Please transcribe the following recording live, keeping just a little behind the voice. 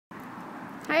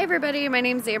Hi everybody, my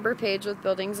name is Amber Page with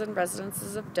Buildings and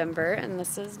Residences of Denver, and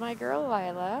this is my girl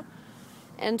Lila.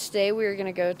 And today we are going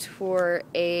to go tour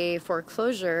a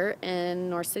foreclosure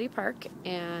in North City Park,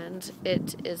 and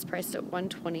it is priced at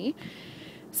 $120.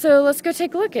 So let's go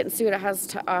take a look at it and see what it has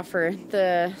to offer.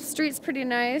 The street's pretty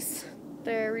nice.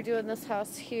 They're redoing this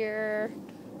house here.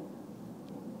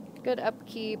 Good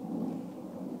upkeep.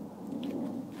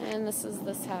 And this is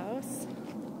this house.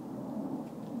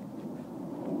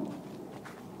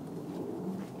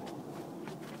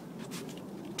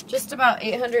 Just about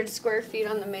 800 square feet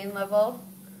on the main level.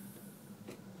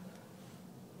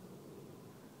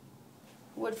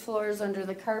 Wood floors under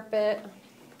the carpet.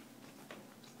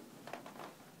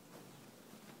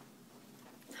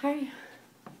 Hi.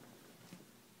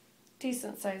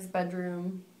 Decent sized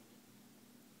bedroom.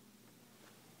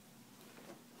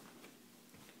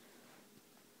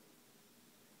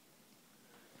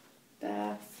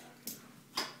 Bath.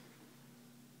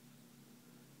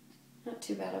 Not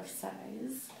too bad of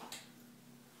size.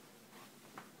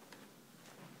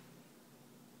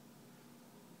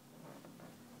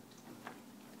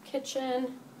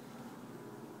 Kitchen.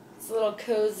 It's a little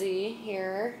cozy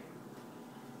here,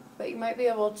 but you might be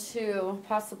able to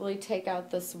possibly take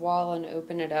out this wall and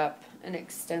open it up and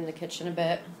extend the kitchen a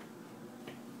bit.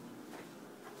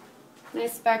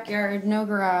 Nice backyard, no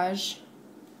garage.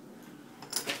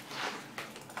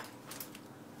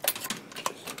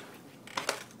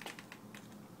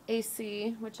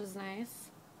 AC, which is nice.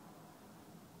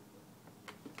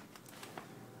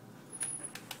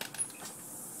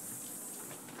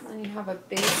 Then you have a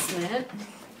basement.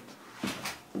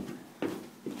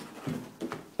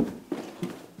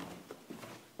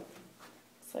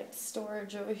 It's like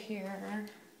storage over here.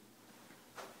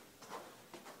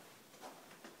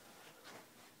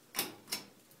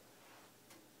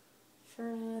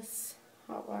 Furnace,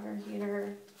 hot water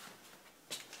heater,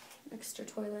 extra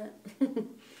toilet.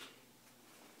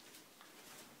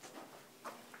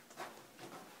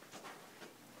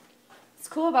 What's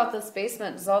cool about this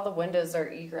basement is all the windows are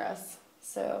egress,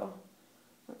 so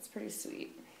that's pretty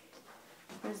sweet.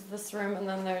 There's this room, and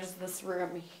then there's this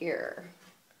room here.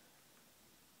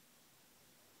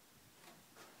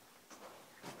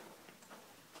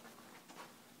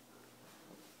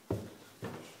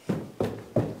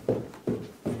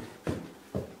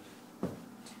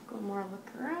 Take one more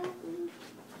look around.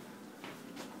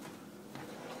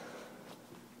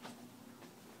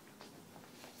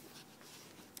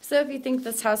 So if you think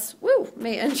this house,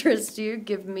 may interest you,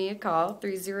 give me a call,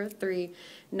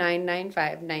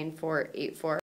 303-995-9484.